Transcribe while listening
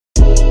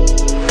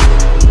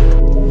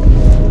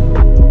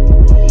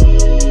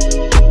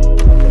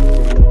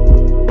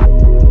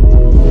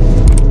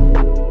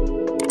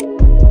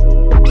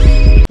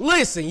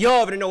Listen, y'all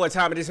already know what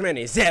time it is, man.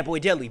 It's that boy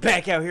DELI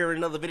back out here in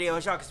another video.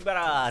 Y'all can see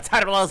about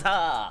title blows.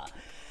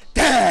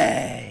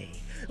 Dang.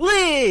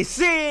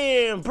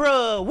 Listen,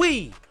 bruh,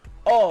 we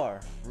are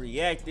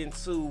reacting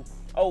to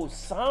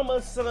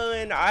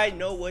OsamaSon, I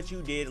Know What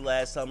You Did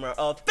Last Summer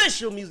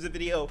official music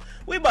video.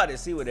 We about to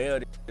see what the hell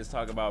this is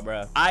talking about,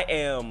 bruh. I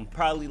am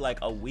probably like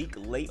a week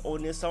late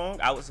on this song.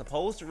 I was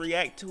supposed to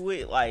react to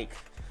it like,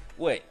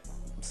 what,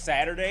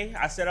 Saturday?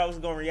 I said I was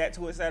gonna react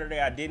to it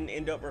Saturday. I didn't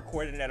end up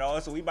recording at all,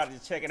 so we about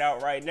to check it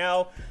out right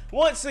now.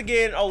 Once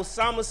again,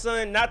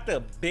 OsamaSon, not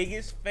the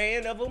biggest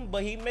fan of him,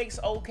 but he makes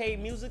okay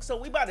music, so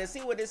we about to see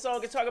what this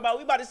song is talking about.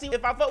 We about to see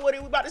if I fuck with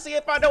it. We about to see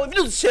if I don't. If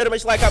you do shit,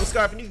 make sure like, comment,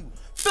 subscribe, and you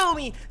feel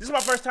me. This is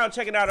my first time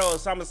checking out an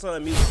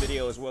OsamaSon music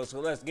video as well, so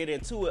let's get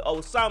into it.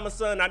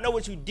 OsamaSon, I Know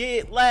What You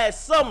Did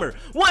Last Summer.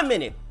 1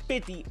 minute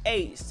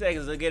 58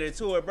 seconds to get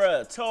into it,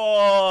 bruh.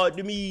 Talk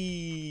to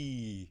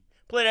me.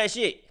 Play that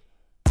shit.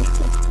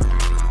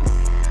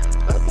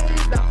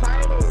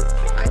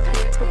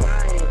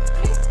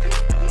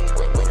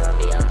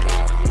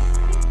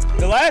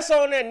 The last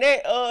song that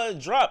Net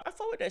dropped, I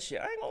fuck with that shit.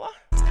 I ain't gonna lie.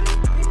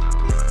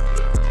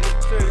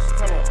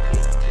 Come on.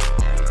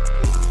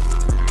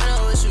 I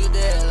know what you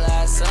did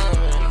last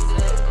summer.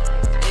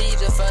 You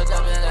just fucked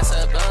up and that's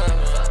a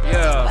bummer.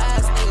 Yeah.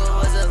 Last nigga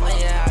was a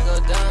lane, I go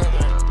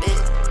dumber.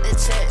 It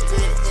check,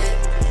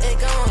 it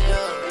gone, yo.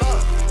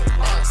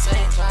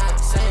 Same time.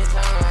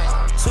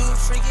 Two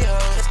freaky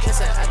hoes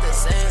kissing at the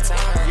same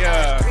time.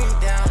 Yeah. Creep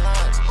down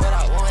lunch, but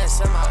I want it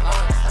in my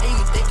lunch. And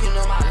you think you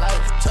know my life?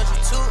 Told you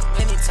too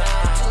many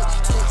times.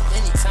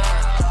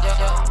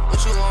 Yo,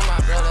 what you want, my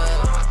brother?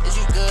 Is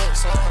you good?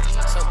 So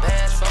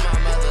bad for my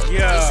mother.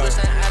 Yeah. You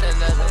switching out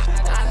another.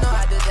 I know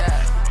I did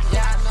that.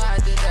 Yeah, I know I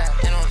did that.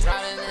 And I'm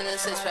driving in a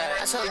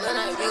 6-pack. I told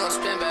Lil we gon'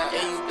 spin back.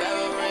 Yeah, you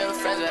better with real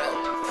friends back.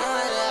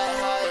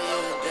 How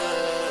you do?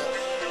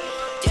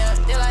 Yeah,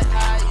 they like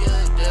how you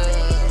do.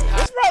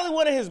 That's probably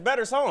one of his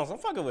better songs. I'm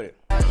fucking with it.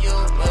 How you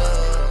move?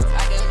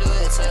 I can do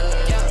it too.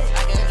 Yo,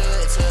 I can do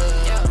it too.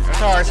 Yo, that's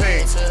hard to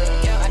say.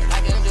 Yo, I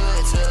can do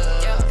it too.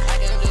 Yo, I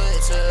can do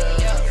it too.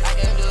 Yo, I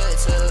can do it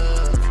too.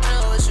 I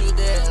know what you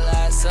did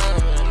last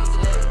summer.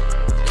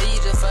 Yeah, you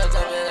just fucked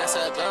up and that's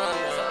a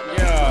bummer.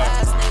 Yeah.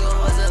 Last nigga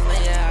was a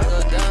lane, I go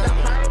dumb.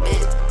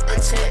 It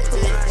check,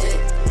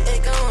 it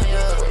gone,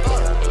 yo.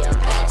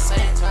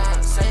 Same time.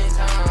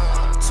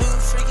 Two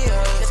freaky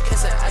hoes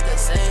kissing at the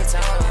same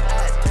time.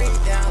 Three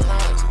down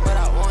lunch, but I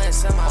want it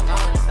in my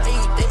lunch. And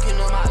you think you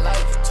know my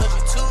life? Told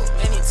you too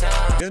many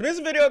times. This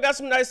music video got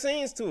some nice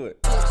scenes to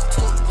it. Too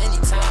many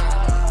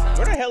times.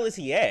 Where the hell is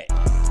he at?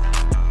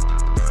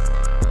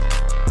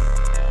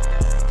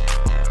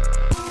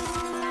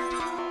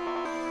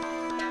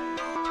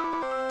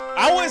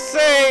 I would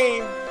say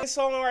this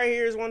song right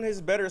here is one of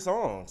his better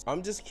songs.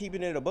 I'm just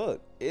keeping it a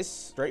buck. It's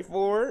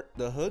straightforward.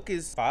 The hook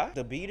is fire.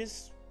 The beat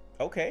is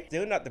okay.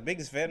 Still not the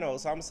biggest fan of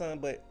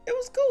OsamaSon, but it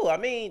was cool. I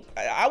mean,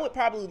 I would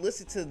probably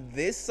listen to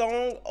this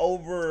song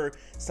over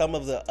some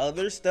of the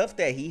other stuff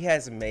that he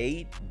has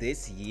made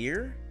this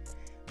year.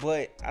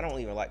 But I don't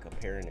even like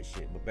comparing this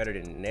shit, but better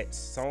than Net's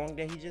song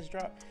that he just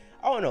dropped.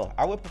 I don't know.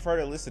 I would prefer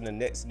to listen to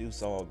Net's new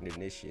song than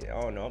this shit.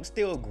 I don't know. I'm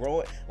still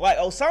growing. Like,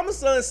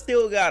 OsamaSon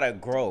still gotta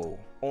grow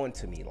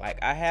onto me.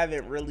 Like, I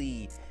haven't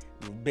really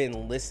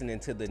been listening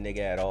to the nigga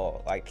at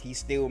all. Like, he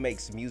still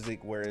makes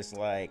music where it's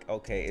like,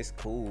 okay, it's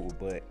cool,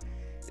 but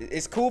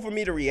it's cool for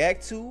me to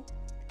react to.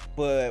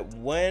 But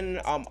when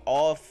I'm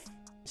off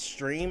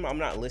stream, I'm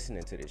not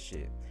listening to this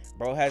shit.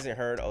 Bro hasn't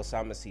heard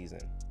Osama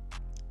Season.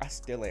 I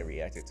still ain't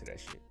reacted to that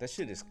shit. That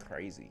shit is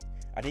crazy.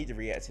 I need to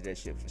react to that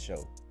shit for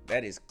sure.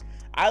 That is,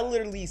 I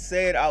literally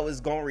said I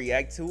was gonna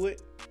react to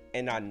it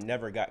and I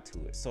never got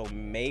to it. So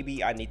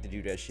maybe I need to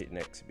do that shit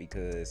next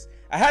because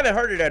I haven't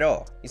heard it at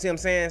all. You see what I'm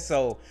saying?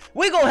 So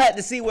we gonna have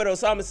to see what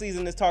Osama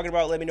Season is talking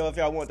about. Let me know if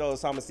y'all want the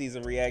Osama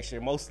Season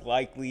reaction. Most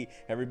likely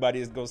everybody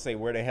is gonna say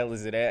where the hell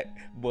is it at,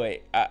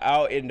 but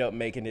I'll end up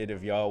making it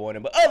if y'all want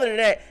it. But other than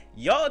that,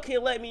 y'all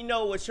can let me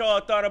know what y'all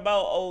thought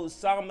about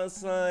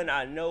OsamaSon,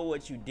 I Know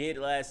What You Did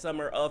Last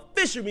Summer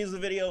official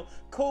music video.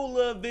 Cool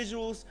little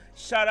visuals.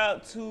 Shout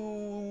out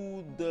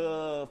to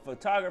the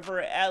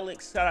photographer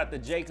Alex. Shout out to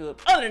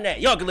Jacob. Other than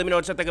that, y'all can let me know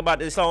what y'all think about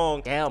this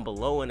song down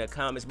below in the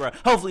comments, bro.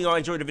 Hopefully y'all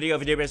enjoyed the video.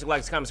 If you did, make sure to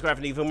like, comment, subscribe,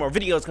 and even more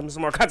videos coming,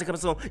 some more content coming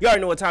soon. You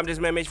already know what time it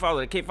is, man. Make sure to follow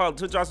the K, follow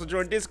Twitch, also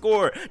join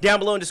Discord down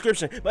below in the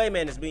description. But hey,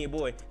 man, it's me, your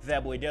boy,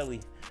 that boy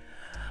DELI.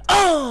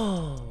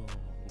 Oh,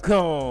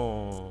 come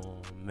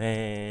on,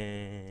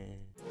 man.